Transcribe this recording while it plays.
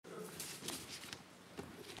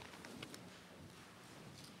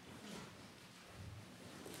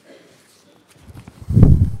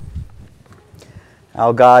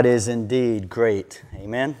Our God is indeed great.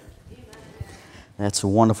 Amen? Amen. That's a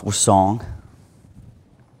wonderful song.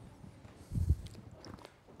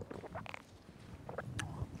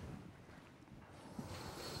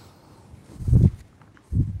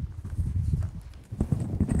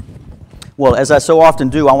 Well, as I so often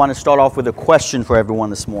do, I want to start off with a question for everyone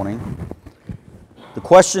this morning. The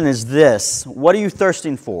question is this: what are you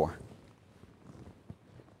thirsting for?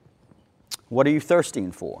 What are you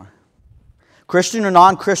thirsting for? Christian or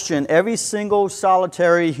non-Christian, every single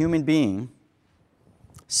solitary human being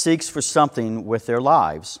seeks for something with their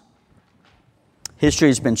lives. History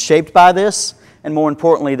has been shaped by this, and more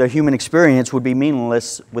importantly, the human experience would be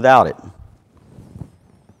meaningless without it.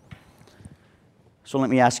 So let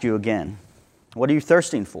me ask you again, what are you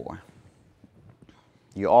thirsting for?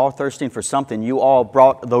 You're all thirsting for something. You all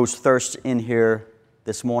brought those thirsts in here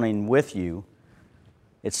this morning with you.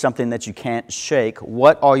 It's something that you can't shake.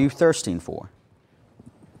 What are you thirsting for?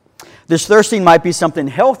 This thirsting might be something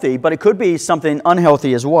healthy, but it could be something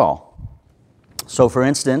unhealthy as well. So, for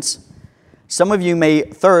instance, some of you may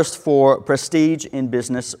thirst for prestige in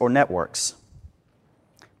business or networks.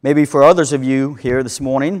 Maybe for others of you here this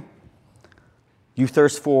morning, you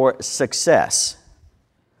thirst for success.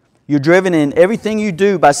 You're driven in everything you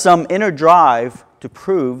do by some inner drive to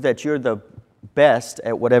prove that you're the best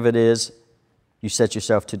at whatever it is you set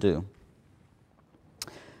yourself to do.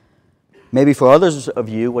 Maybe for others of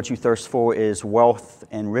you, what you thirst for is wealth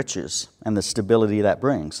and riches and the stability that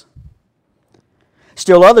brings.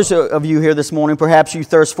 Still others of you here this morning, perhaps you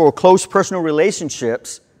thirst for close personal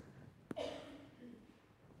relationships.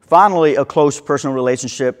 Finally, a close personal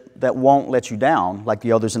relationship that won't let you down like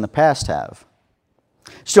the others in the past have.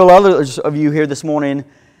 Still others of you here this morning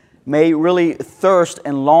may really thirst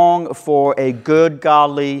and long for a good,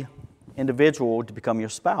 godly individual to become your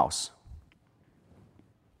spouse.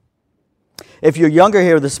 If you're younger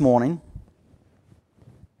here this morning,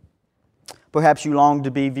 perhaps you long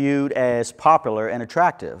to be viewed as popular and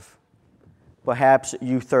attractive. Perhaps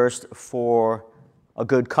you thirst for a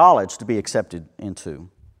good college to be accepted into,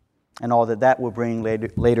 and all that will bring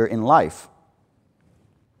later in life.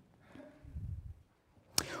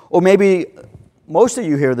 Or maybe most of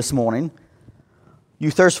you here this morning,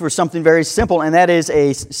 you thirst for something very simple, and that is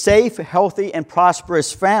a safe, healthy, and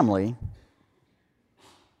prosperous family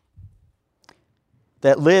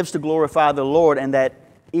that lives to glorify the Lord, and that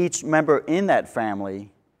each member in that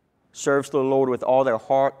family serves the Lord with all their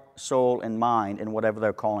heart, soul, and mind in whatever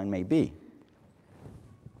their calling may be.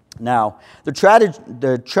 Now, the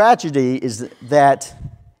tragedy is that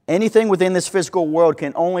anything within this physical world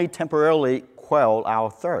can only temporarily quell our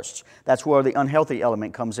thirsts. That's where the unhealthy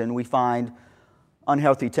element comes in. We find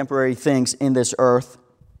unhealthy temporary things in this earth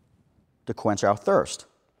to quench our thirst.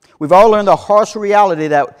 We've all learned the harsh reality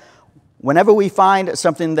that whenever we find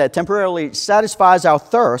something that temporarily satisfies our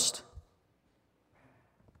thirst,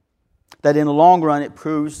 that in the long run it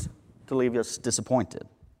proves to leave us disappointed.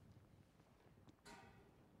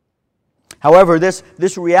 However, this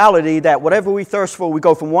reality that whatever we thirst for, we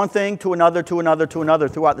go from one thing to another, to another, to another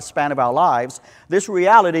throughout the span of our lives, this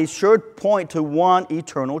reality should point to one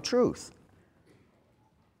eternal truth.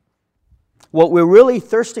 What we're really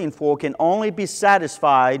thirsting for can only be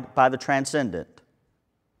satisfied by the transcendent.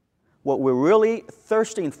 What we're really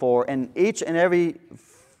thirsting for, and each and every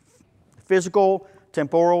physical,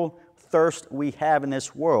 temporal thirst we have in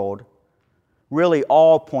this world, really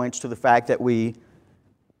all points to the fact that we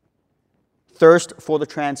thirst for the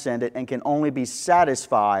transcendent and can only be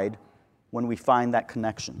satisfied when we find that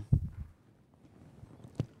connection.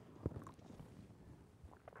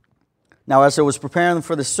 Now, as I was preparing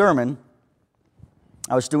for this sermon,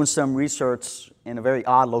 I was doing some research in a very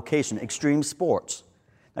odd location, extreme sports.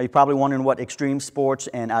 Now, you're probably wondering what extreme sports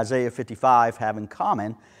and Isaiah 55 have in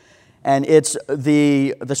common. And it's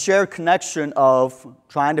the shared connection of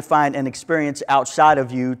trying to find an experience outside of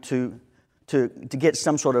you to get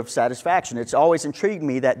some sort of satisfaction. It's always intrigued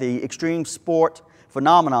me that the extreme sport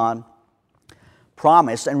phenomenon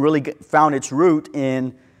promised and really found its root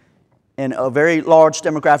in a very large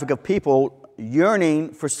demographic of people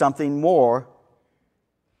yearning for something more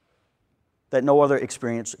that no other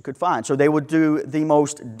experience could find. So they would do the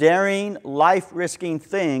most daring, life-risking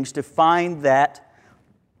things to find that,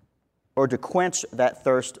 or to quench that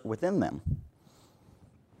thirst within them.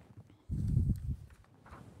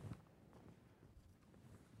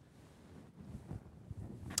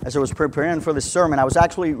 As I was preparing for this sermon, I was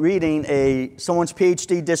actually reading someone's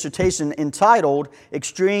PhD dissertation entitled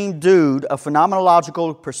 "Extreme Dude, a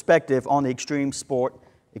Phenomenological Perspective on the Extreme Sport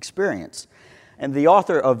Experience." And the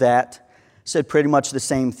author of that said pretty much the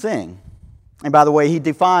same thing. And by the way, he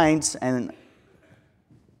defines and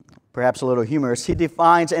perhaps a little humorous, he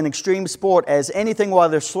defines an extreme sport as anything where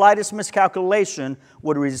the slightest miscalculation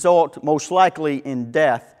would result most likely in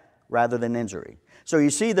death rather than injury. So you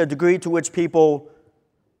see the degree to which people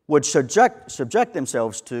would subject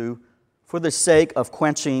themselves to for the sake of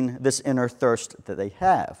quenching this inner thirst that they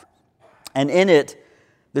have. And in it,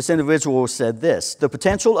 this individual said this: the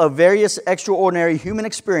potential of various extraordinary human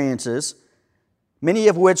experiences, many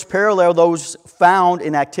of which parallel those found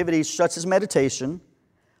in activities such as meditation,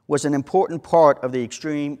 was an important part of the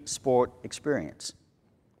extreme sport experience.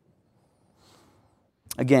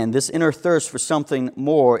 Again, this inner thirst for something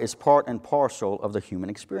more is part and parcel of the human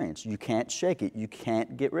experience. You can't shake it. You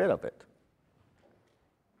can't get rid of it.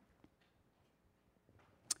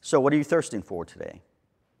 So what are you thirsting for today?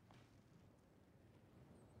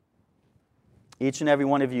 Each and every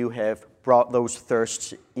one of you have brought those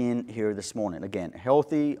thirsts in here this morning. Again,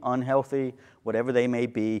 healthy, unhealthy, whatever they may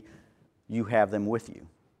be, you have them with you.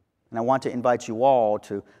 And I want to invite you all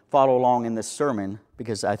to follow along in this sermon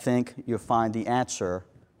because I think you'll find the answer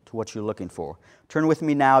to what you're looking for. Turn with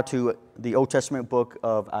me now to the Old Testament book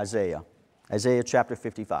of Isaiah, Isaiah chapter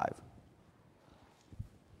 55.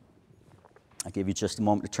 I'll give you just a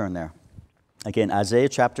moment to turn there. Again, Isaiah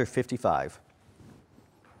chapter 55.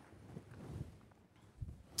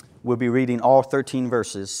 We'll be reading all 13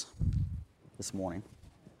 verses this morning.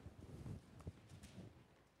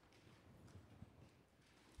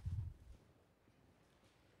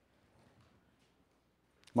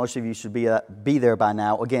 Most of you should be there by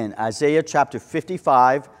now. Again, Isaiah chapter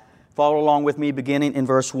 55. Follow along with me beginning in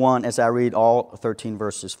verse 1 as I read all 13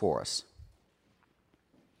 verses for us.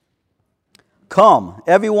 Come,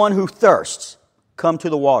 everyone who thirsts, come to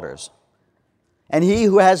the waters. And he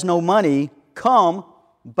who has no money, come,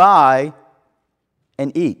 buy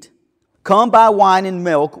and eat. Come buy wine and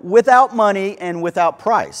milk without money and without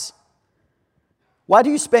price. Why do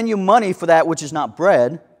you spend your money for that which is not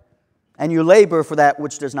bread, and your labor for that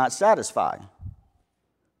which does not satisfy?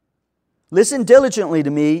 Listen diligently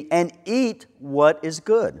to me and eat what is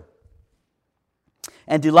good,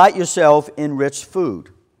 and delight yourself in rich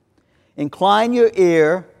food. Incline your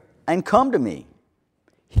ear and come to me.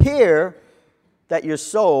 Hear that your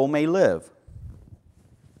soul may live.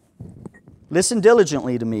 Listen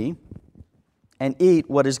diligently to me and eat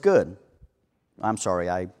what is good.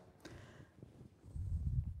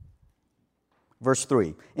 Verse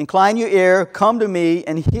 3. Incline your ear, come to me,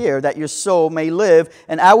 and hear that your soul may live,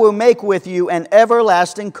 and I will make with you an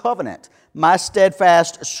everlasting covenant, my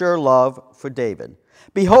steadfast, sure love for David.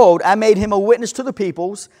 Behold, I made him a witness to the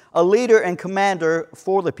peoples, a leader and commander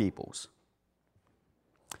for the peoples.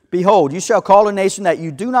 Behold, you shall call a nation that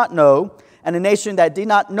you do not know, and a nation that did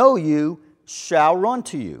not know you shall run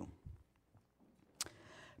to you.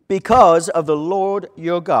 Because of the Lord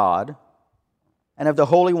your God and of the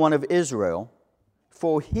Holy One of Israel,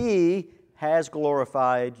 for he has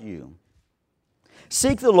glorified you.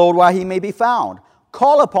 Seek the Lord while he may be found.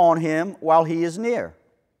 Call upon him while he is near.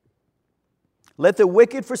 Let the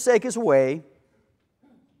wicked forsake his way,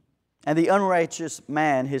 and the unrighteous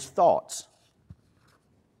man his thoughts.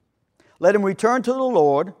 Let him return to the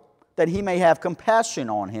Lord, that he may have compassion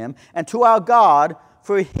on him, and to our God,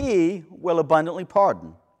 for he will abundantly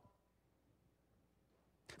pardon.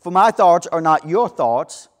 For my thoughts are not your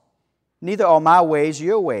thoughts, neither are my ways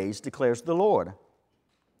your ways, declares the Lord.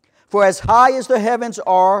 For as high as the heavens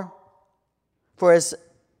are, for as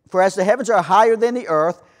the heavens are higher than the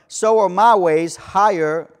earth, so are my ways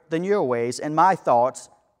higher than your ways, and my thoughts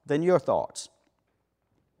than your thoughts.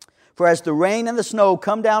 For as the rain and the snow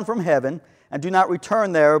come down from heaven, and do not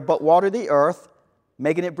return there, but water the earth,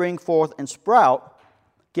 making it bring forth and sprout,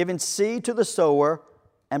 giving seed to the sower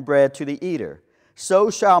and bread to the eater,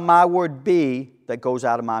 so shall my word be that goes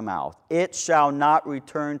out of my mouth. It shall not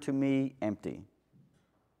return to me empty,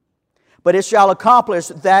 but it shall accomplish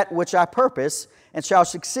that which I purpose, and shall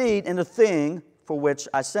succeed in the thing for which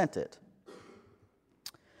I sent it.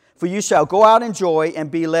 For you shall go out in joy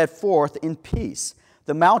and be led forth in peace.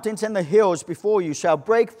 The mountains and the hills before you shall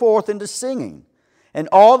break forth into singing, and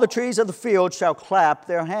all the trees of the field shall clap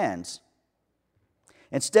their hands.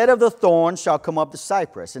 Instead of the thorn shall come up the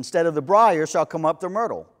cypress, instead of the briar shall come up the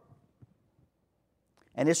myrtle.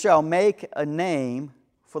 And it shall make a name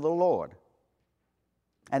for the Lord,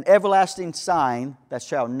 an everlasting sign that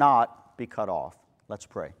shall not be cut off. Let's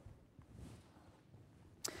pray.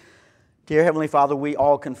 Dear Heavenly Father, we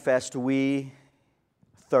all confess we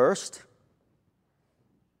thirst.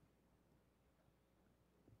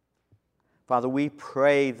 Father, we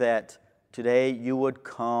pray that today you would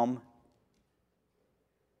come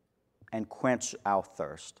and quench our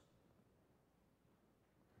thirst.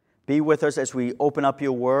 Be with us as we open up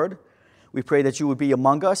your word. We pray that you would be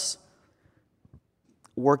among us,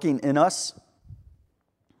 working in us,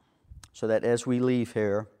 so that as we leave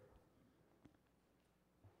here,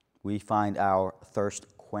 we find our thirst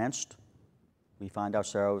quenched. We find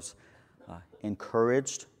ourselves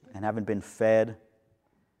encouraged and having been fed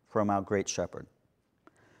from our great shepherd.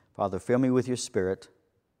 Father, fill me with your Spirit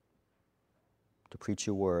to preach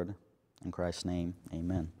your word. In Christ's name,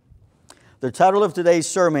 amen. The title of today's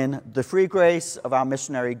sermon, The Free Grace of Our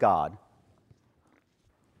Missionary God.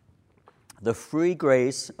 The free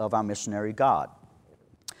grace of our missionary God.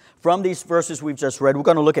 From these verses we've just read, we're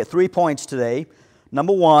going to look at 3 points today.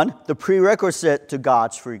 Number one, the prerequisite to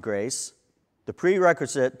God's free grace. The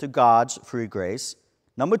prerequisite to God's free grace.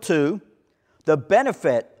 Number two, the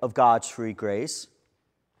benefit of God's free grace.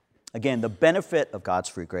 Again, the benefit of God's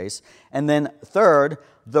free grace. And then third,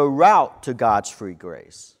 the route to God's free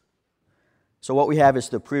grace. So what we have is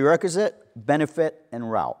the prerequisite, benefit,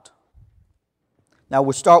 and route. Now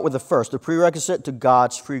we'll start with the first, the prerequisite to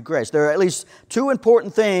God's free grace. There are at least 2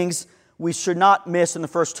 important things we should not miss in the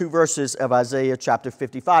first 2 verses of Isaiah chapter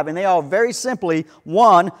 55. And they are very simply,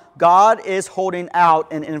 one, God is holding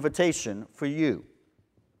out an invitation for you.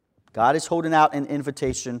 God is holding out an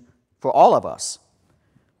invitation for all of us.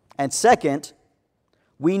 And second,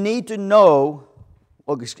 we must know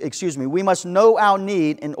our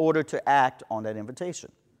need in order to act on that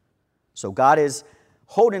invitation. So God is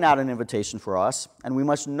holding out an invitation for us, and we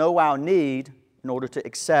must know our need in order to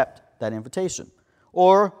accept that invitation.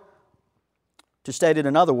 Or, to state it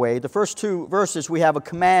another way, the first 2 verses we have a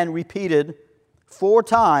command repeated 4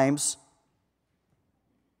 times,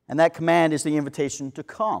 and that command is the invitation to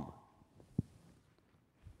come.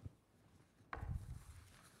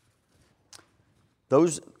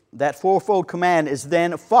 That fourfold command is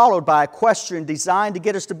then followed by a question designed to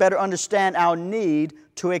get us to better understand our need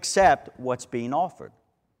to accept what's being offered.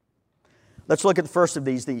 Let's look at the first of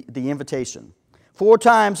these, the invitation. 4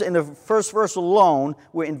 times in the first verse alone,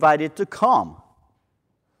 we're invited to come.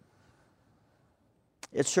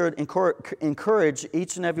 It should encourage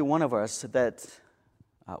each and every one of us that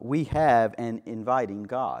we have an inviting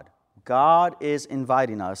God. God is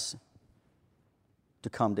inviting us to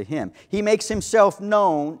come to Him. He makes Himself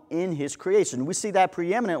known in His creation. We see that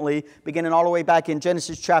preeminently beginning all the way back in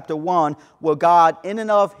Genesis chapter 1, where God, in and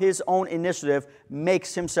of His own initiative,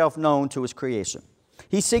 makes Himself known to His creation.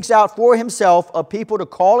 He seeks out for Himself a people to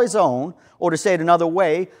call His own, or to say it another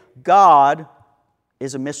way, God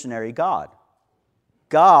is a missionary God.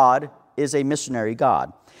 God is a missionary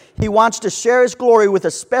God. He wants to share His glory with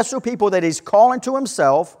a special people that He's calling to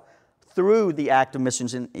Himself through the act of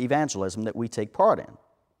missions and evangelism that we take part in.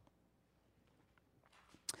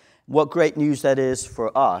 What great news that is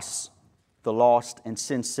for us, the lost and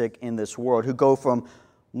sin-sick in this world, who go from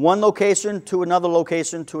one location to another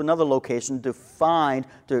location to another location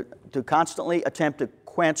to constantly attempt to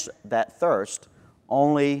quench that thirst,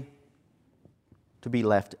 only to be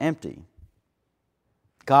left empty.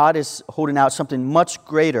 God is holding out something much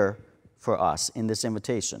greater for us in this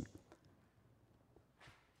invitation.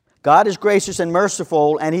 God is gracious and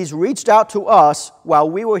merciful, and He's reached out to us while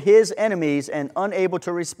we were His enemies and unable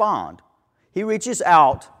to respond. He reaches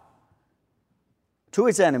out to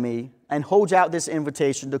His enemy and holds out this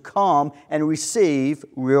invitation to come and receive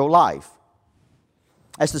real life.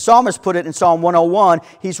 As the psalmist put it in Psalm 101,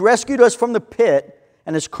 He's rescued us from the pit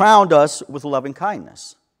and has crowned us with loving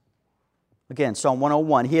kindness. Again, Psalm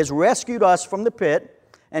 101, He has rescued us from the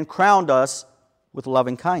pit and crowned us with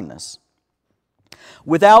loving kindness.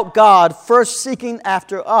 Without God first seeking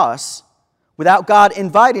after us, without God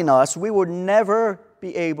inviting us, we would never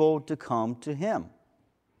be able to come to Him.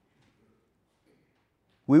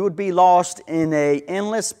 We would be lost in an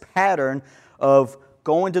endless pattern of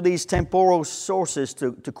going to these temporal sources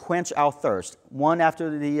to quench our thirst, one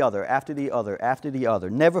after the other, after the other, after the other,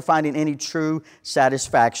 never finding any true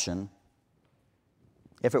satisfaction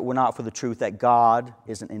if it were not for the truth that God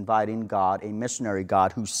is an inviting God, a missionary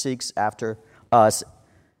God who seeks after us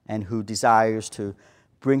and who desires to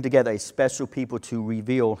bring together a special people to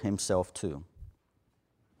reveal Himself to.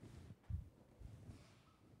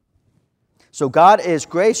 So God is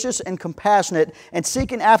gracious and compassionate and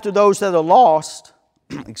seeking after those that are lost,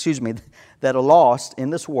 that are lost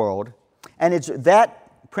in this world. And it's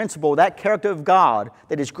that principle, that character of God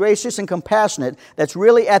that is gracious and compassionate that's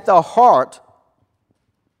really at the heart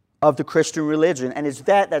of the Christian religion, and it's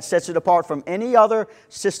that sets it apart from any other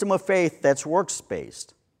system of faith that's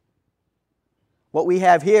works-based. What we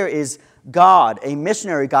have here is God, a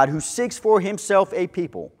missionary God, who seeks for Himself a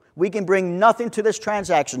people. We can bring nothing to this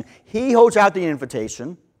transaction. He holds out the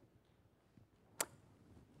invitation.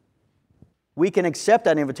 we can accept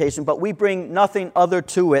that invitation, but we bring nothing other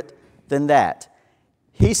to it than that.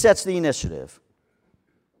 He sets the initiative.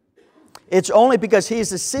 It's only because He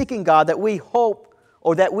is the seeking God that we hope,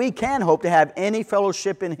 or that we can hope to have any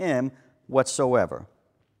fellowship in Him whatsoever.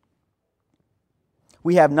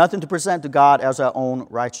 We have nothing to present to God as our own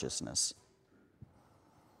righteousness.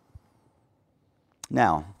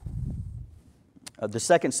 Now, the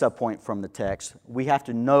second subpoint from the text, we have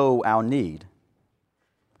to know our need.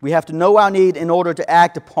 We have to know our need in order to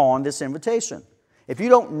act upon this invitation. If you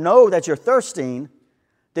don't know that you're thirsting,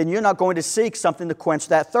 then you're not going to seek something to quench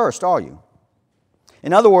that thirst, are you?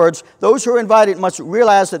 In other words, those who are invited must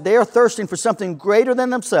realize that they are thirsting for something greater than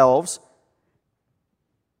themselves,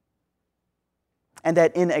 and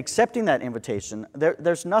that in accepting that invitation,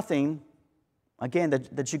 there's nothing, again,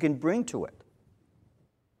 that you can bring to it.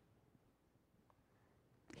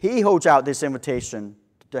 He holds out this invitation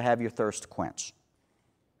to have your thirst quenched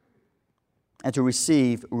and to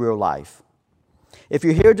receive real life. If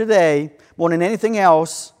you're here today, more than anything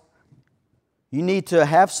else, you need to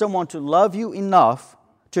have someone to love you enough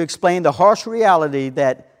to explain the harsh reality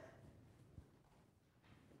that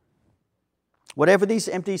whatever these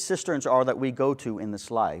empty cisterns are that we go to in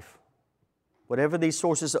this life, whatever these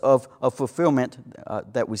sources of fulfillment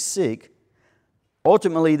that we seek,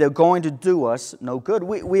 ultimately they're going to do us no good.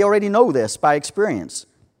 We already know this by experience.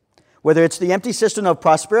 Whether it's the empty cistern of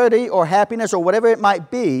prosperity or happiness or whatever it might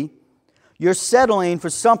be, you're settling for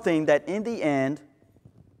something that in the end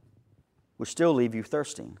will still leave you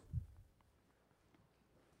thirsting.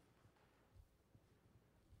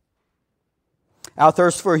 Our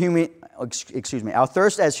thirst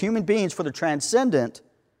as human beings for the transcendent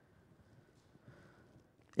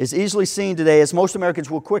is easily seen today as most Americans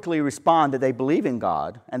will quickly respond that they believe in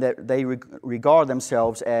God and that they regard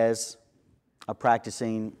themselves as a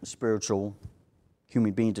practicing spiritual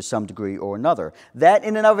human being to some degree or another. That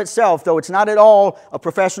in and of itself, though it's not at all a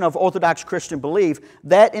profession of Orthodox Christian belief,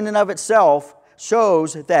 that in and of itself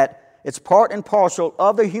shows that it's part and parcel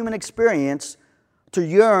of the human experience to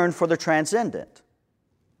yearn for the transcendent,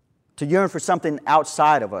 to yearn for something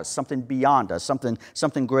outside of us, something beyond us,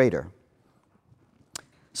 something greater.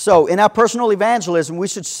 So, in our personal evangelism, we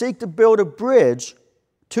should seek to build a bridge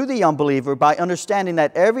to the unbeliever by understanding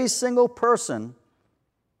that every single person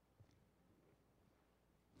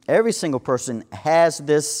has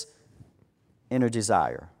this inner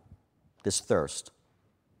desire, this thirst.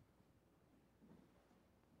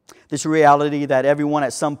 This reality that everyone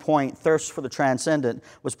at some point thirsts for the transcendent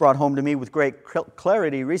was brought home to me with great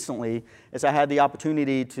clarity recently as I had the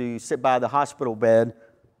opportunity to sit by the hospital bed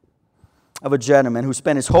of a gentleman who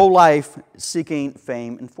spent his whole life seeking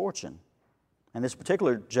fame and fortune. And this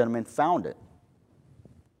particular gentleman found it.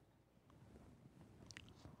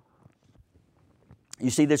 You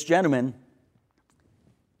see, this gentleman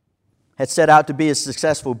had set out to be a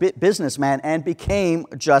successful businessman and became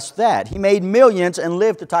just that. He made millions and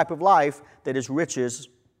lived the type of life that his riches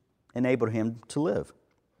enabled him to live.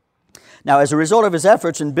 Now, as a result of his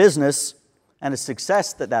efforts in business and the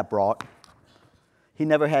success that brought, he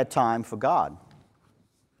never had time for God.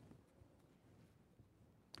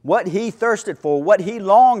 What he thirsted for, what he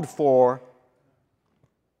longed for,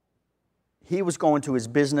 he was going to his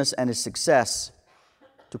business and his success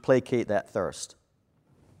to placate that thirst.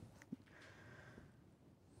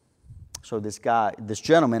 So this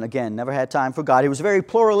gentleman, again, never had time for God. He was very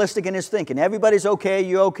pluralistic in his thinking. Everybody's okay,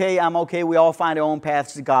 you're okay, I'm okay. We all find our own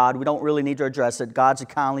paths to God. We don't really need to address it. God's a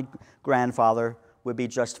kindly grandfather. We'll be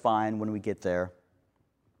just fine when we get there.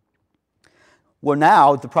 Well,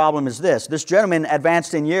 now the problem is this. This gentleman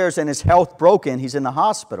advanced in years and his health broken. He's in the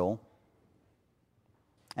hospital.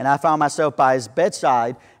 And I found myself by his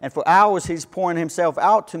bedside, and for hours he's pouring himself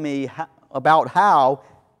out to me about how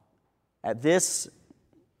at this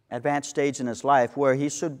advanced stage in his life, where he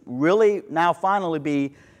should really now finally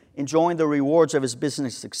be enjoying the rewards of his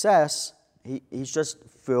business success, he's just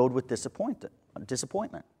filled with disappointment.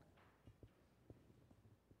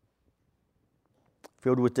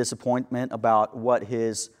 Filled with disappointment about what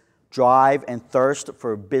his drive and thirst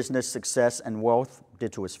for business success and wealth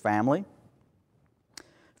did to his family.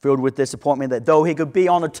 Filled with disappointment that though he could be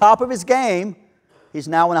on the top of his game, he's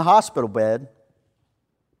now in a hospital bed,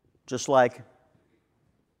 just like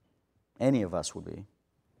any of us would be.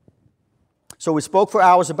 So we spoke for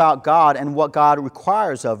hours about God and what God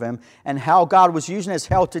requires of him and how God was using his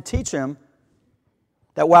health to teach him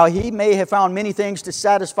that while he may have found many things to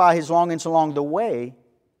satisfy his longings along the way,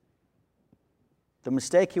 the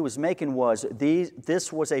mistake he was making was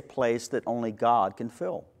this was a place that only God can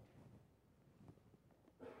fill.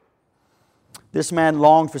 This man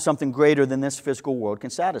longed for something greater than this physical world can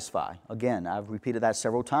satisfy. Again, I've repeated that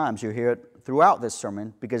several times. You'll hear it throughout this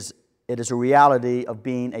sermon because it is a reality of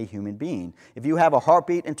being a human being. If you have a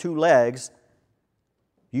heartbeat and two legs,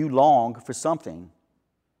 you long for something,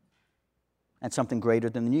 and something greater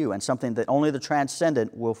than you, and something that only the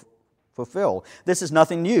transcendent will fulfill. This is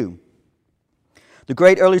nothing new. The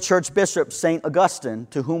great early church bishop, St. Augustine,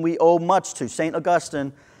 to whom we owe much to. St.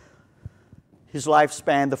 Augustine, his life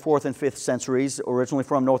spanned the 4th and 5th centuries, originally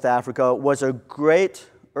from North Africa, was a great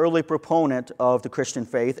early proponent of the Christian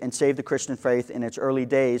faith and saved the Christian faith in its early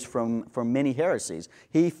days from many heresies.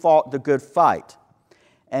 He fought the good fight.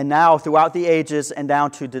 And now, throughout the ages and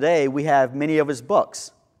down to today, we have many of his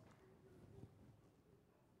books.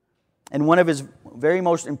 And one of his very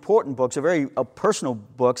most important books, a personal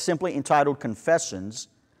book, simply entitled Confessions,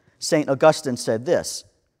 St. Augustine said this,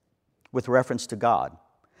 with reference to God.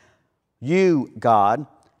 You, God,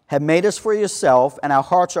 have made us for yourself, and our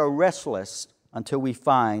hearts are restless until we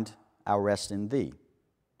find our rest in thee.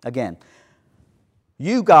 Again,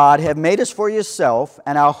 you, God, have made us for yourself,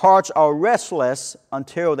 and our hearts are restless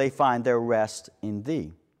until they find their rest in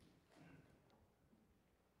thee.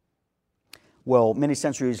 Well, many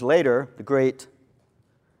centuries later, the great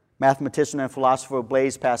mathematician and philosopher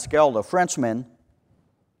Blaise Pascal, a Frenchman,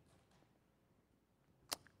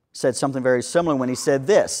 said something very similar when he said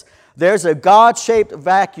this: there's a God-shaped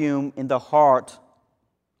vacuum in the heart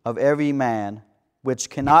of every man which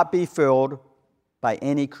cannot be filled by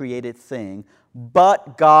any created thing,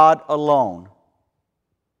 but God alone,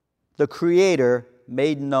 the Creator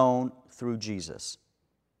made known through Jesus.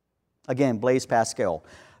 Again, Blaise Pascal.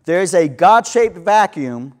 There is a God-shaped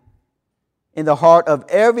vacuum in the heart of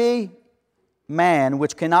every man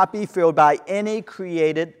which cannot be filled by any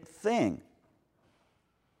created thing,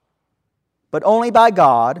 but only by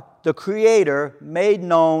God, the Creator, made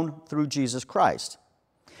known through Jesus Christ.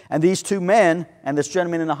 And these two men and this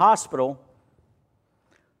gentleman in the hospital,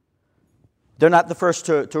 they're not the first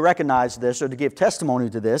to recognize this or to give testimony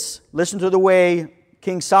to this. Listen to the way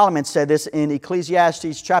King Solomon said this in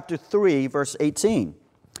Ecclesiastes chapter 3, verse 18.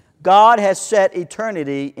 God has set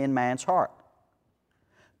eternity in man's heart.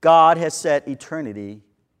 God has set eternity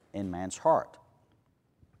in man's heart.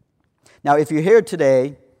 Now, if you're here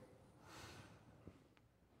today,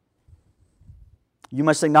 you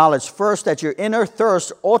must acknowledge first that your inner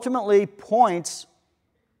thirst ultimately points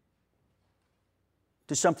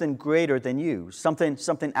to something greater than you, something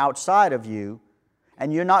outside of you,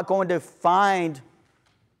 and you're not going to find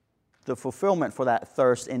the fulfillment for that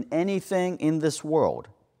thirst in anything in this world.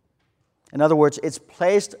 In other words, it's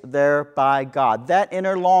placed there by God. That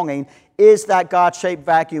inner longing is that God-shaped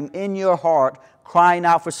vacuum in your heart crying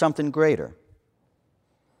out for something greater.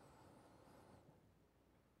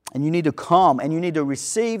 And you need to come and you need to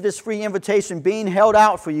receive this free invitation being held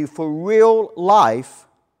out for you for real life.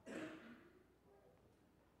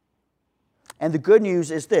 And the good news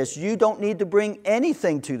is this: you don't need to bring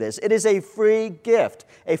anything to this. It is a free gift,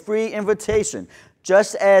 a free invitation.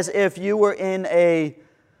 Just as if you were in a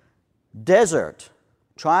desert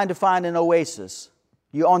trying to find an oasis.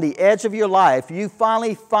 You're on the edge of your life. You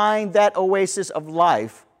finally find that oasis of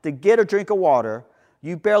life to get a drink of water.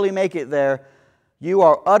 You barely make it there. You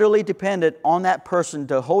are utterly dependent on that person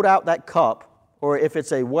to hold out that cup, or if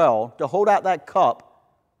it's a well, to hold out that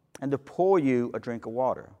cup and to pour you a drink of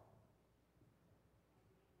water.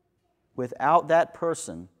 Without that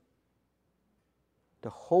person to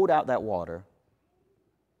hold out that water,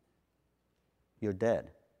 you're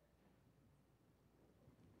dead.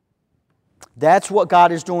 That's what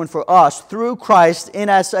God is doing for us through Christ in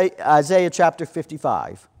Isaiah chapter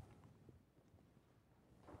 55.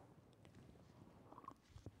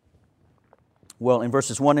 Well, in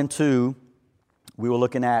verses 1 and 2, we were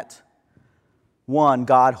looking at 1,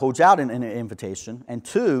 God holds out an invitation, and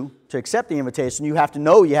 2, to accept the invitation, you have to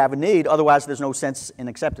know you have a need, otherwise there's no sense in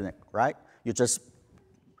accepting it, right? You just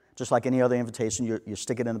like any other invitation, you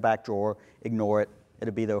stick it in the back drawer, ignore it,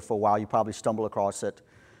 it'll be there for a while, you probably stumble across it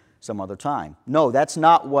some other time. No, that's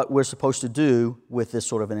not what we're supposed to do with this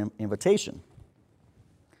sort of an invitation.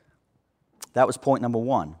 That was point number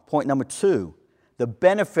 1. Point number 2, the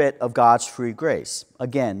benefit of God's free grace.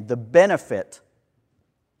 Again, the benefit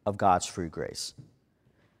of God's free grace.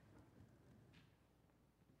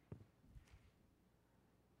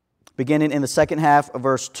 Beginning in the second half of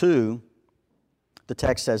verse 2, the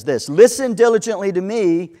text says this: listen diligently to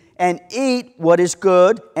me and eat what is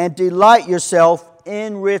good and delight yourself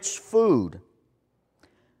in rich food.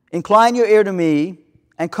 Incline your ear to me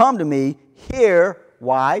and come to me. Hear,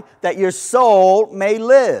 why? That your soul may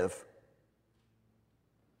live.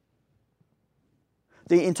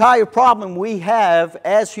 The entire problem we have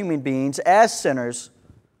as human beings, as sinners,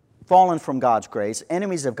 fallen from God's grace,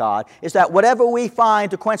 enemies of God, is that whatever we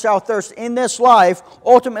find to quench our thirst in this life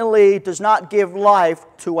ultimately does not give life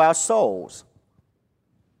to our souls.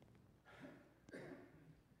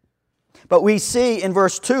 But we see in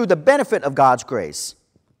verse 2 the benefit of God's grace.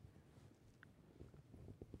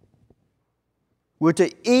 We're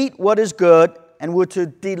to eat what is good, and we're to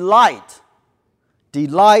delight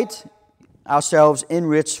ourselves in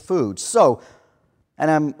rich food. So, and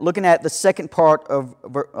I'm looking at the second part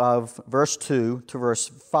of verse 2 to verse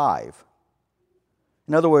 5.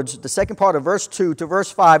 In other words, the second part of verse 2 to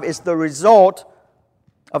verse 5 is the result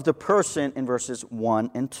of the person in verses 1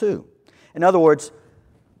 and 2. In other words,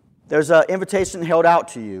 there's an invitation held out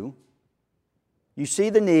to you. You see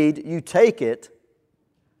the need, you take it,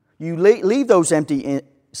 you leave those empty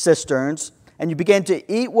cisterns, and you begin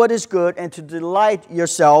to eat what is good and to delight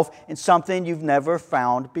yourself in something you've never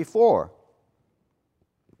found before.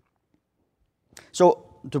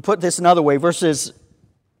 So, to put this another way, verses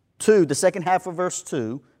 2, the second half of verse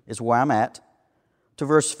 2 is where I'm at, to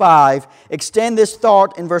verse 5, extend this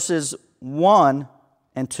thought in verses 1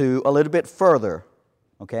 and 2 a little bit further,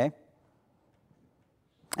 okay?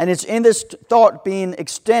 And it's in this thought being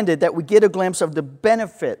extended that we get a glimpse of the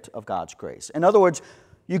benefit of God's grace. In other words,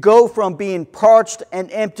 you go from being parched and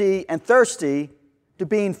empty and thirsty to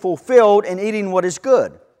being fulfilled and eating what is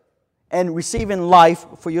good and receiving life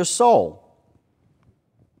for your soul.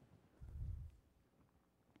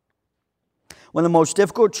 One of the most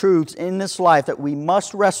difficult truths in this life that we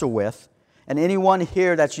must wrestle with, and anyone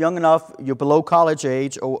here that's young enough, you're below college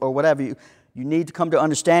age or whatever, you need to come to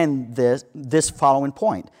understand this following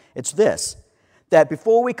point. It's this, that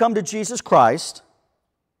before we come to Jesus Christ,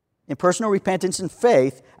 in personal repentance and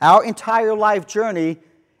faith, our entire life journey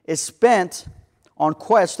is spent on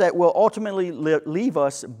quests that will ultimately leave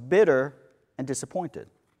us bitter and disappointed.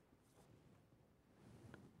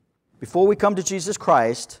 Before we come to Jesus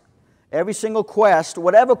Christ, every single quest,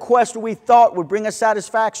 whatever quest we thought would bring us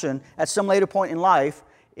satisfaction at some later point in life,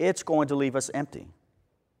 it's going to leave us empty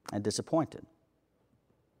and disappointed.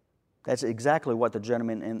 That's exactly what the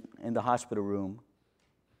gentleman in the hospital room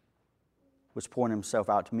was pouring himself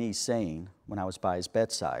out to me saying when I was by his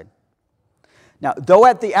bedside. Now, though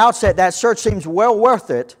at the outset that search seems well worth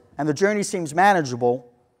it and the journey seems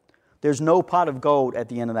manageable, there's no pot of gold at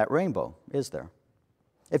the end of that rainbow, is there?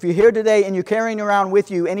 If you're here today and you're carrying around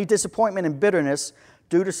with you any disappointment and bitterness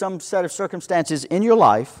due to some set of circumstances in your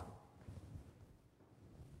life,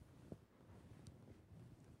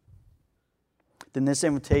 then this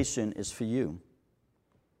invitation is for you.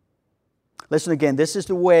 Listen again, this is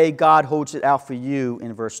the way God holds it out for you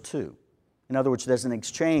in verse 2. In other words, there's an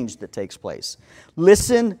exchange that takes place.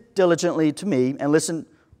 Listen diligently to me, and listen,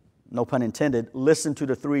 no pun intended, listen to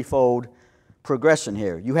the threefold progression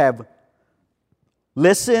here. You have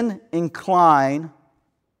listen, incline,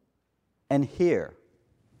 and hear.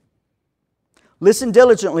 Listen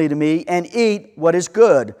diligently to me and eat what is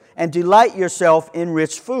good, and delight yourself in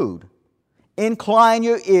rich food. Incline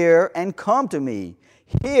your ear and come to me.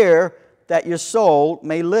 Hear that your soul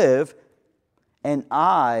may live, and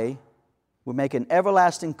I will make an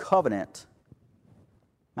everlasting covenant,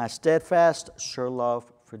 my steadfast, sure love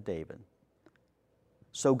for David.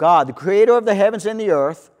 So God, the creator of the heavens and the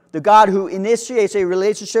earth, the God who initiates a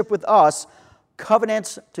relationship with us,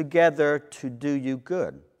 covenants together to do you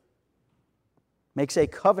good. Makes a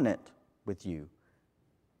covenant with you.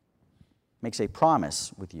 Makes a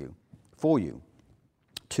promise with you, for you,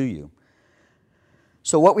 to you.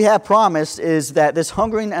 So what we have promised is that this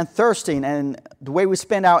hungering and thirsting and the way we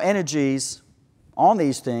spend our energies on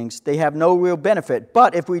these things, they have no real benefit.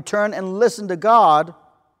 But if we turn and listen to God,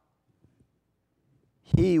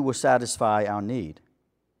 He will satisfy our need.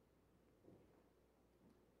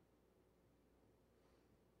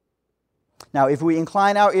 Now, if we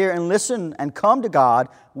incline our ear and listen and come to God,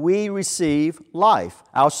 we receive life.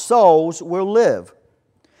 Our souls will live.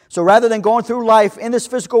 So rather than going through life in this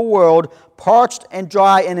physical world, parched and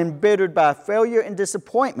dry and embittered by failure and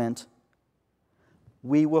disappointment,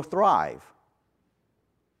 we will thrive.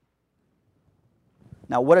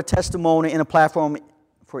 Now, what a testimony and a platform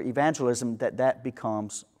for evangelism that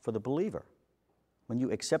becomes for the believer. When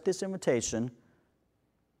you accept this invitation,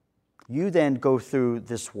 you then go through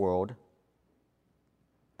this world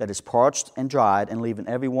that is parched and dried and leaving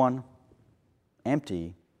everyone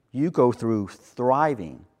empty. You go through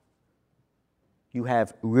thriving. You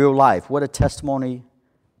have real life. What a testimony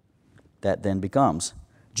that then becomes.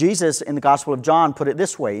 Jesus, in the Gospel of John, put it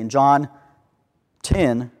this way. In John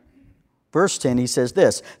 10, verse 10, he says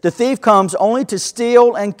this, "The thief comes only to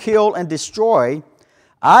steal and kill and destroy.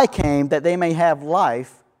 I came that they may have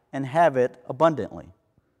life and have it abundantly.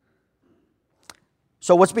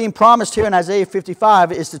 So what's being promised here in Isaiah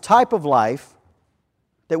 55 is the type of life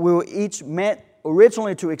that we were each meant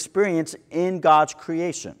originally to experience in God's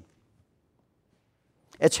creation.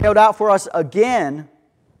 It's held out for us again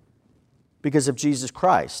because of Jesus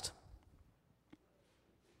Christ.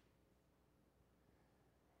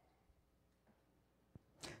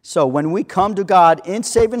 So when we come to God in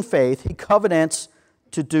saving faith, He covenants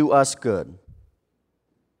to do us good.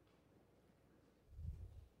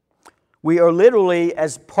 We are literally,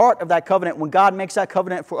 as part of that covenant, when God makes that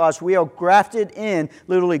covenant for us, we are grafted in,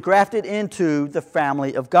 literally grafted into the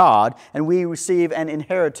family of God, and we receive an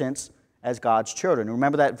inheritance as God's children.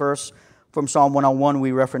 Remember that verse from Psalm 101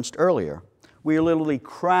 we referenced earlier. We are literally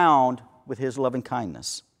crowned with His loving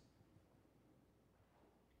kindness.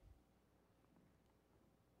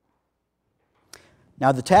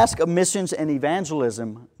 Now, the task of missions and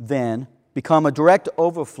evangelism then become a direct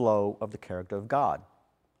overflow of the character of God.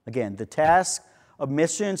 Again, the task of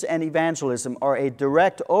missions and evangelism are a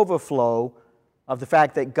direct overflow of the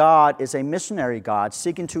fact that God is a missionary God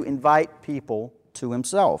seeking to invite people to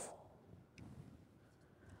Himself.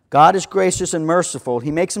 God is gracious and merciful. He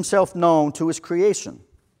makes Himself known to His creation.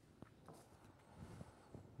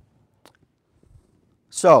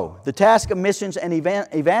 So, the task of missions and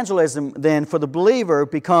evangelism then for the believer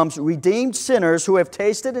becomes redeemed sinners who have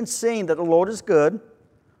tasted and seen that the Lord is good,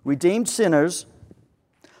 redeemed sinners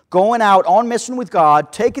going out on mission with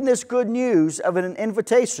God, taking this good news of an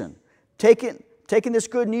invitation, taking this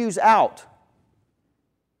good news out,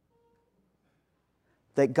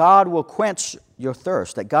 that God will quench your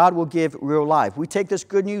thirst, that God will give real life. We take this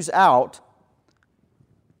good news out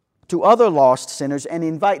to other lost sinners and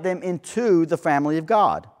invite them into the family of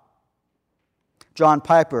God. John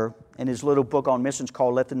Piper, in his little book on missions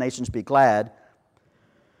called Let the Nations Be Glad,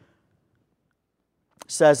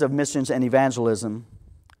 says of missions and evangelism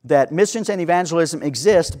that missions and evangelism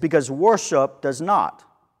exist because worship does not.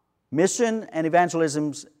 Mission and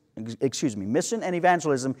evangelism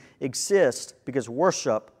exists because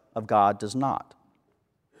worship of God does not.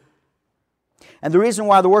 And the reason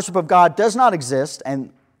why the worship of God does not exist,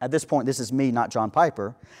 and at this point this is me, not John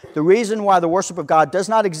Piper, the reason why the worship of God does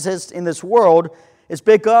not exist in this world is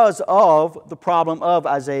because of the problem of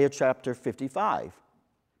Isaiah chapter 55.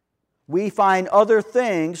 We find other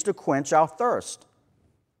things to quench our thirst.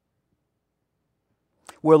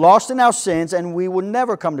 We're lost in our sins, and we will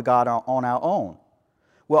never come to God on our own.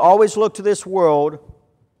 We'll always look to this world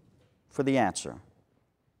for the answer.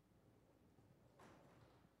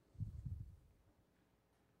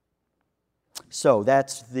 So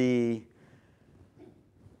that's the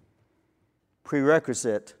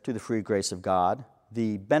prerequisite to the free grace of God,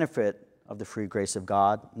 the benefit of the free grace of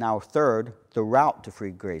God. Now, third, the route to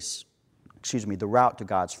free grace. The route to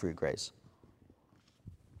God's free grace.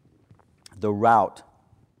 The route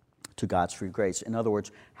to God's free grace. In other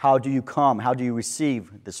words, how do you come? How do you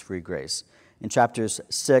receive this free grace? In chapters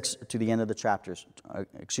 6 to the end of the chapters,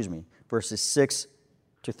 verses 6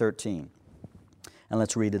 to 13. And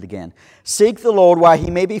let's read it again. Seek the Lord while He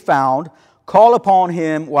may be found. Call upon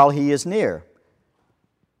Him while He is near.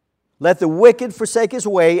 Let the wicked forsake his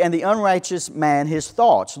way and the unrighteous man his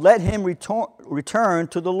thoughts. Let him return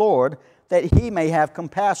to the Lord that He may have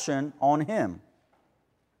compassion on him.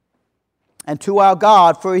 And to our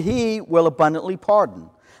God, for He will abundantly pardon.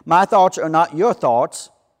 My thoughts are not your thoughts,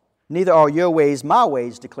 neither are your ways my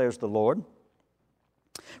ways, declares the Lord.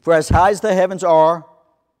 For as high as the heavens are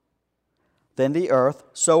than the earth,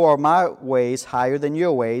 so are my ways higher than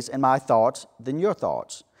your ways, and my thoughts than your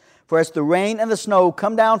thoughts. For as the rain and the snow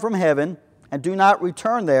come down from heaven, and do not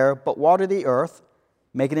return there, but water the earth,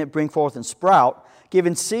 making it bring forth and sprout,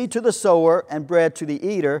 giving seed to the sower and bread to the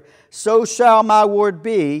eater, so shall my word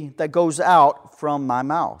be that goes out from my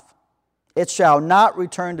mouth. It shall not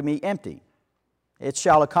return to me empty. It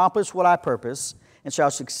shall accomplish what I purpose, and shall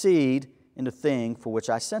succeed in the thing for which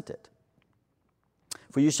I sent it.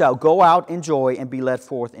 For you shall go out in joy and be led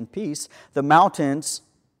forth in peace. The mountains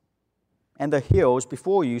and the hills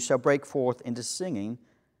before you shall break forth into singing,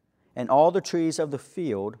 and all the trees of the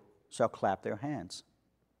field shall clap their hands.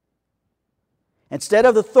 Instead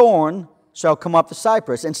of the thorn shall come up the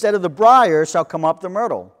cypress. Instead of the briar shall come up the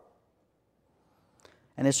myrtle.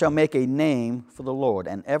 And it shall make a name for the Lord,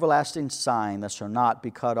 an everlasting sign that shall not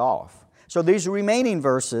be cut off. So these remaining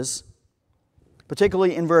verses,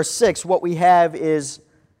 particularly in verse 6, what we have is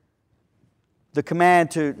the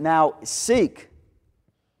command to now seek,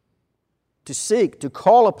 to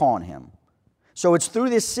call upon Him. So it's through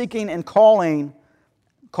this seeking and calling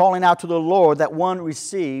out to the Lord that one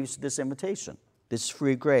receives this invitation. This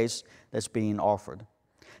free grace that's being offered.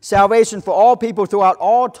 Salvation for all people throughout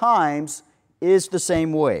all times is the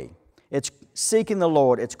same way. It's seeking the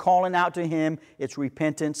Lord. It's calling out to Him. It's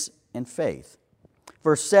repentance and faith.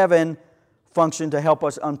 Verse 7 functioned to help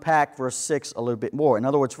us unpack verse 6 a little bit more. In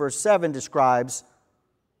other words, verse 7 describes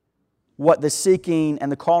what the seeking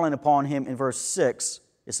and the calling upon Him in verse 6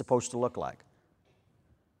 is supposed to look like.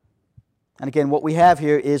 And again, what we have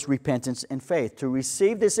here is repentance and faith. To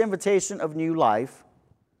receive this invitation of new life,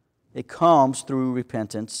 it comes through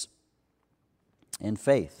repentance and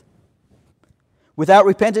faith. Without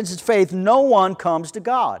repentance and faith, no one comes to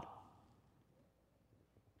God.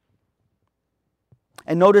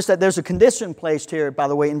 And notice that there's a condition placed here, by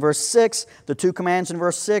the way, in verse 6, the two commands in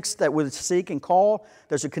verse 6 that would seek and call,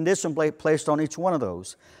 there's a condition placed on each one of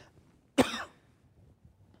those.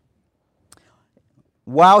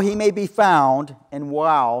 While He may be found and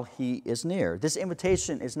while He is near. This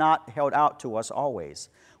invitation is not held out to us always.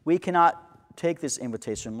 We cannot take this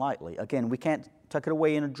invitation lightly. Again, we can't tuck it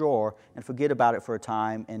away in a drawer and forget about it for a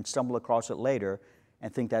time and stumble across it later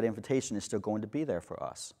and think that invitation is still going to be there for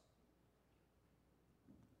us.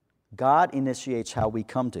 God initiates how we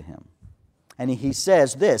come to Him. And He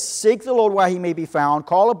says this, seek the Lord while He may be found,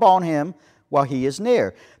 call upon Him while He is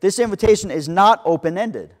near. This invitation is not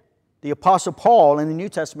open-ended. The Apostle Paul in the New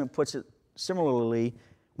Testament puts it similarly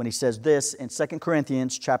when he says this in 2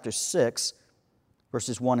 Corinthians chapter 6,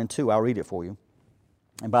 verses 1 and 2. I'll read it for you.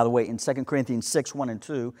 And by the way, in 2 Corinthians 6, 1 and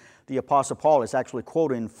 2, the Apostle Paul is actually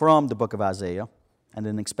quoting from the book of Isaiah and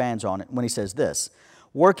then expands on it when he says this,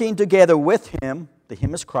 working together with Him, the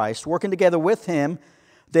Him is Christ, working together with Him,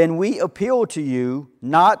 then we appeal to you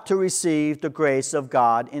not to receive the grace of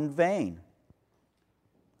God in vain.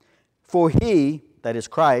 For He, that is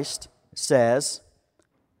Christ, says,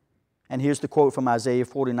 and here's the quote from Isaiah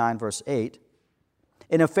 49, verse 8,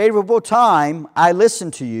 in a favorable time I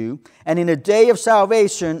listened to you, and in a day of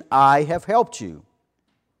salvation I have helped you.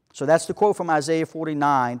 So that's the quote from Isaiah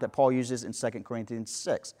 49 that Paul uses in 2 Corinthians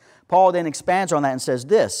 6. Paul then expands on that and says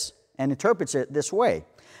this, and interprets it this way.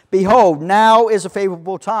 Behold, now is a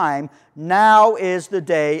favorable time, now is the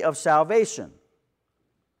day of salvation.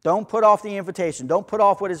 Don't put off the invitation. Don't put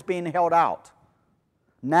off what is being held out.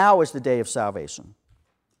 Now is the day of salvation.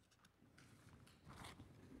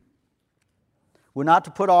 We're not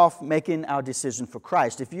to put off making our decision for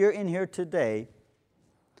Christ. If you're in here today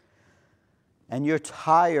and you're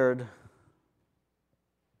tired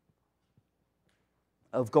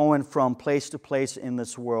of going from place to place in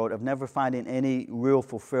this world, of never finding any real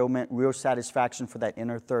fulfillment, real satisfaction for that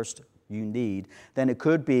inner thirst you need, then it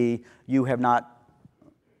could be you have not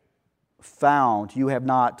filled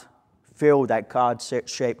that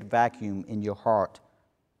God-shaped vacuum in your heart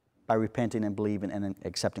by repenting and believing and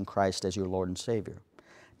accepting Christ as your Lord and Savior.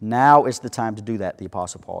 Now is the time to do that, the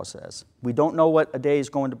Apostle Paul says. We don't know what a day is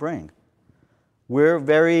going to bring. We're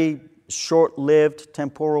very short-lived,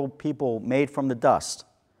 temporal people made from the dust.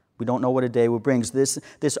 We don't know what a day will bring.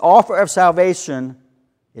 This offer of salvation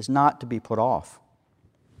is not to be put off.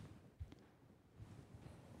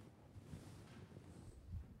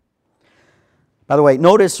 By the way,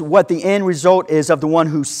 notice what the end result is of the one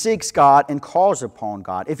who seeks God and calls upon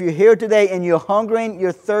God. If you're here today and you're hungering,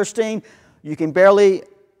 you're thirsting, you can barely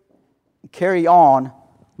carry on,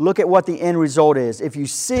 look at what the end result is. If you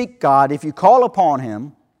seek God, if you call upon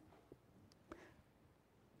Him,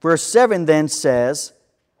 verse 7 then says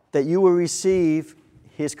that you will receive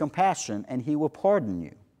His compassion and He will pardon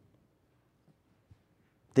you.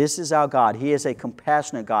 This is our God. He is a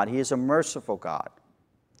compassionate God. He is a merciful God.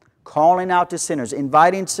 Calling out to sinners,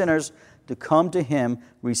 inviting sinners to come to Him,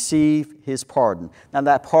 receive His pardon. Now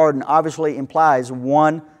that pardon obviously implies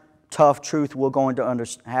one tough truth we're going to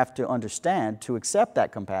have to understand to accept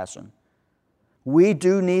that compassion. We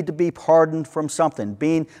do need to be pardoned from something.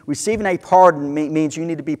 Receiving a pardon means you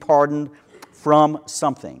need to be pardoned from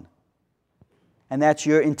something. And that's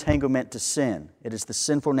your entanglement to sin. It is the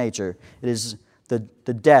sinful nature. It is the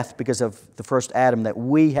death because of the first Adam that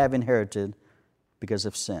we have inherited because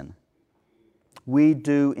of sin. We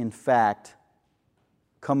do, in fact,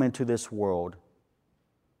 come into this world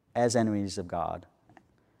as enemies of God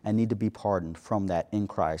and need to be pardoned from that in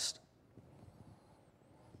Christ.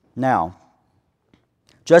 Now,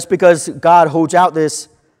 just because God holds out this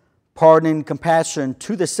pardoning compassion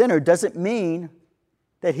to the sinner doesn't mean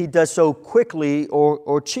that He does so quickly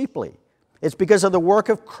or cheaply. It's because of the work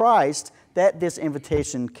of Christ that this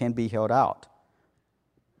invitation can be held out.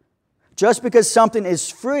 Just because something is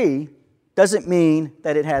free doesn't mean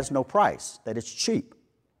that it has no price, that it's cheap.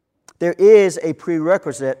 There is a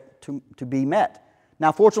prerequisite to be met.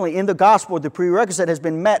 Now, fortunately, in the gospel, the prerequisite has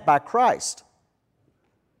been met by Christ.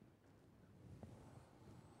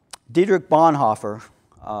 Dietrich Bonhoeffer,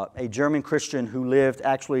 a German Christian who lived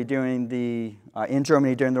actually in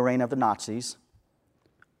Germany during the reign of the Nazis,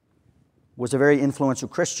 was a very influential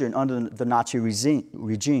Christian under the Nazi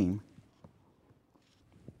regime.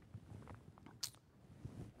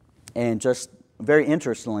 And just very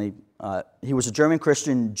interestingly, he was a German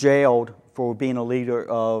Christian jailed for being a leader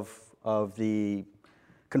of the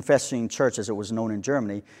confessing church, as it was known in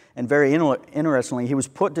Germany. And very interestingly, he was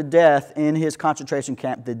put to death in his concentration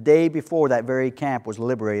camp the day before that very camp was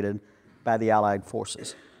liberated by the Allied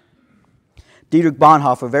forces. Dietrich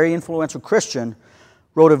Bonhoeffer, a very influential Christian,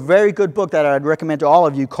 wrote a very good book that I'd recommend to all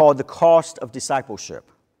of you called The Cost of Discipleship.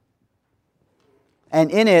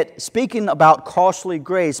 And in it, speaking about costly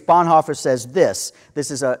grace, Bonhoeffer says this. This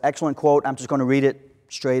is an excellent quote. I'm just going to read it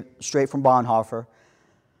straight from Bonhoeffer.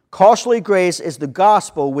 Costly grace is the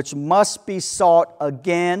gospel which must be sought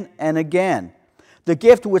again and again, the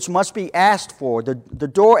gift which must be asked for, the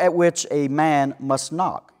door at which a man must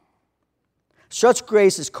knock. Such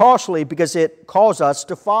grace is costly because it calls us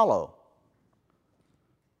to follow.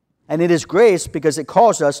 And it is grace because it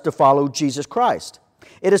calls us to follow Jesus Christ.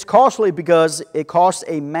 It is costly because it costs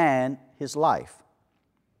a man his life.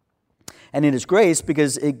 And it is grace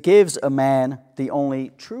because it gives a man the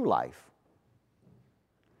only true life.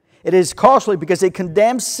 It is costly because it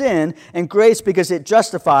condemns sin, and grace because it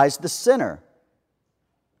justifies the sinner.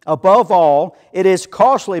 Above all, it is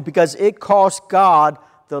costly because it cost God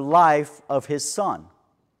the life of His Son.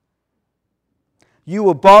 You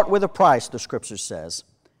were bought with a price, the Scripture says.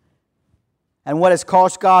 And what has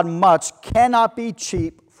cost God much cannot be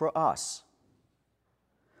cheap for us.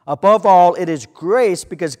 Above all, it is grace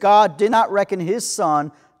because God did not reckon His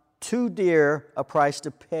Son too dear a price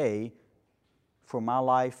to pay for my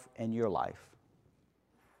life and your life.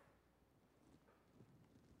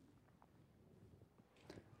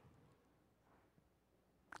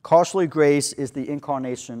 Costly grace is the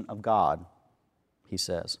incarnation of God, he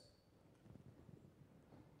says.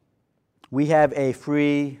 We have a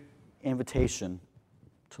free invitation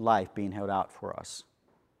to life being held out for us.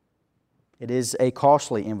 It is a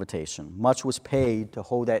costly invitation. Much was paid to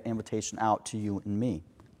hold that invitation out to you and me.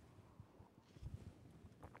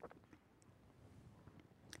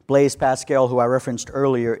 Blaise Pascal, who I referenced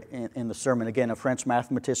earlier in the sermon, again, a French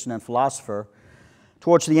mathematician and philosopher,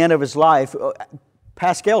 towards the end of his life,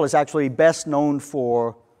 Pascal is actually best known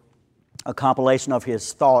for a compilation of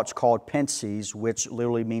his thoughts called Pensées, which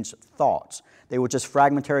literally means thoughts. They were just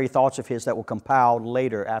fragmentary thoughts of his that were compiled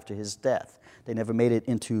later after his death. They never made it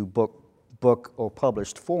into book or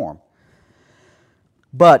published form.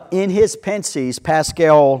 But in his Pensées,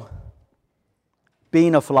 Pascal,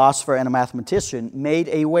 being a philosopher and a mathematician, made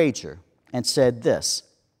a wager and said this: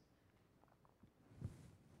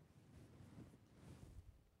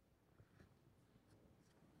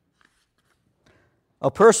 a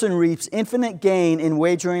person reaps infinite gain in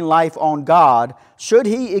wagering life on God should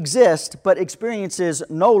he exist, but experiences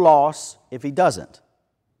no loss if he doesn't.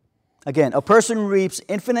 Again, a person reaps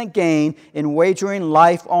infinite gain in wagering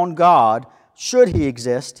life on God should he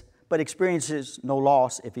exist, but experiences no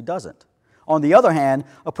loss if he doesn't. On the other hand,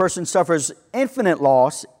 a person suffers infinite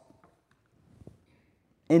loss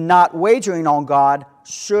in not wagering on God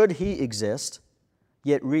should he exist,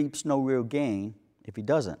 yet reaps no real gain if he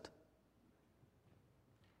doesn't.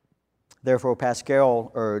 Therefore,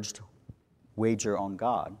 Pascal urged, wager on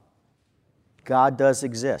God. God does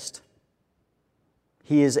exist.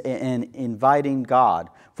 He is an inviting God.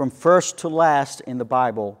 From first to last in the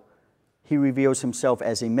Bible, He reveals Himself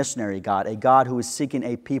as a missionary God, a God who is seeking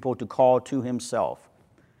a people to call to Himself.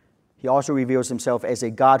 He also reveals Himself as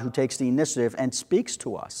a God who takes the initiative and speaks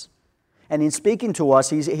to us. And in speaking to us,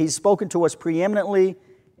 He's spoken to us preeminently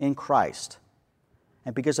in Christ.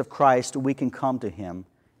 And because of Christ, we can come to Him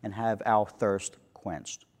and have our thirst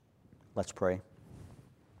quenched. Let's pray.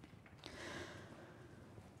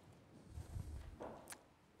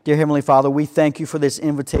 Dear Heavenly Father, we thank You for this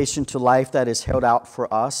invitation to life that is held out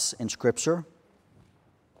for us in Scripture.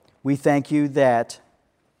 We thank You that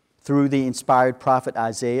through the inspired prophet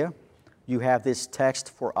Isaiah, You have this text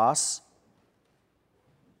for us,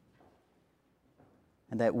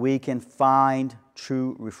 and that we can find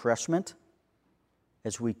true refreshment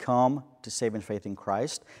as we come to saving faith in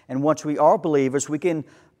Christ. And once we are believers, we can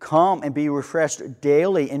come and be refreshed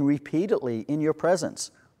daily and repeatedly in Your presence.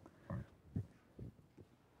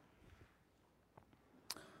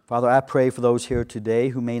 Father, I pray for those here today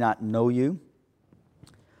who may not know You,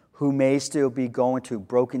 who may still be going to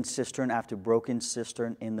broken cistern after broken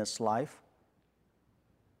cistern in this life.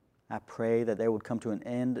 I pray that they would come to an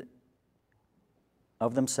end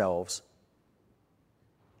of themselves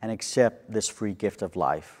and accept this free gift of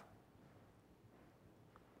life.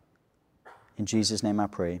 In Jesus' name I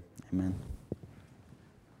pray. Amen.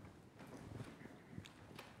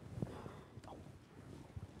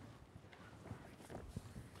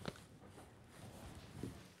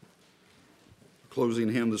 Closing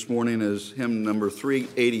hymn this morning is hymn number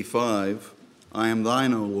 385, I Am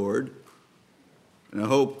Thine, O Lord. And I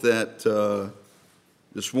hope that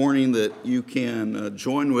this morning that you can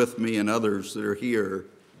join with me and others that are here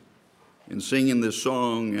in singing this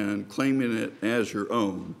song and claiming it as your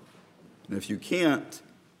own. And if you can't,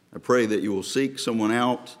 I pray that you will seek someone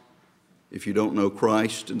out if you don't know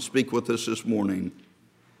Christ and speak with us this morning.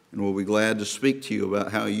 And we'll be glad to speak to you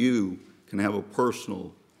about how you can have a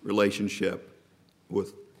personal relationship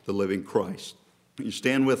with the living Christ. You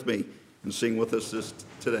stand with me and sing with us this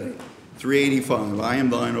today. 385, I Am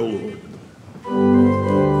Thine, O Lord.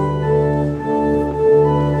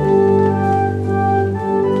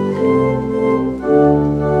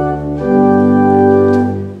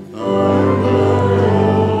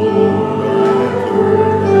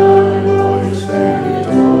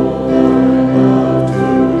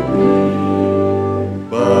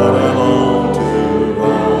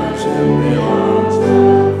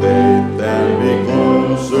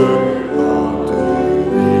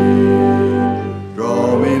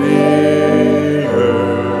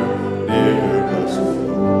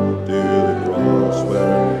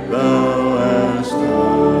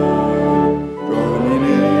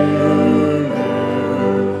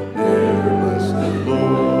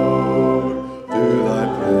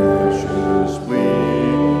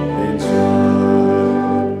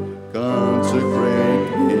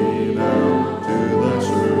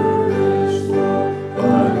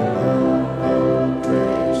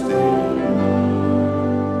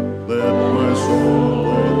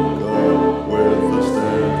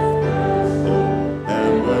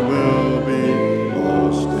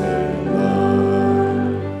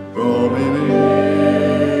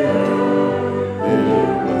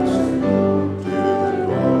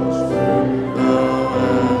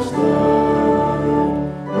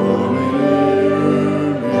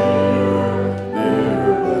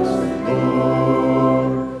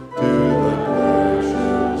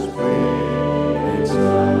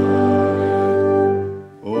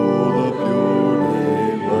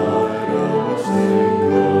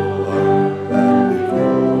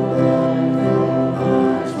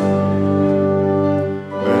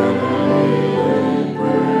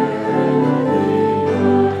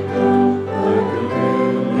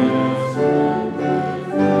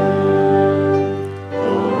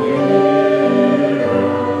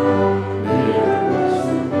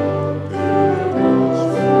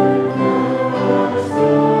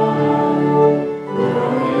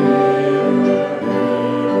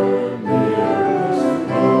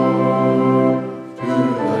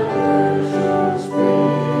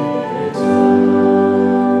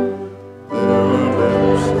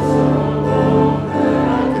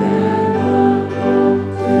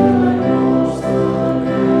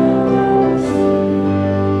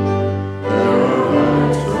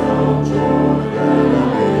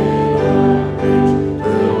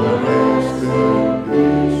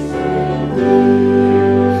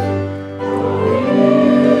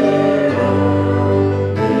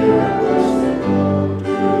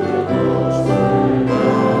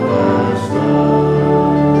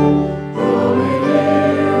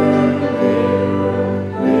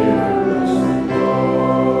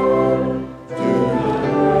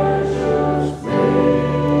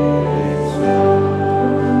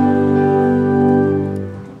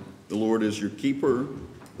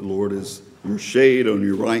 Shade on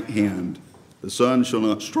your right hand. The sun shall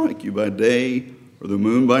not strike you by day, or the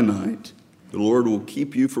moon by night. The Lord will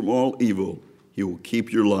keep you from all evil. He will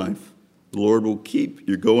keep your life. The Lord will keep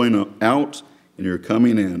your going out and your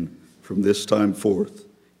coming in from this time forth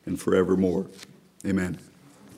and forevermore. Amen.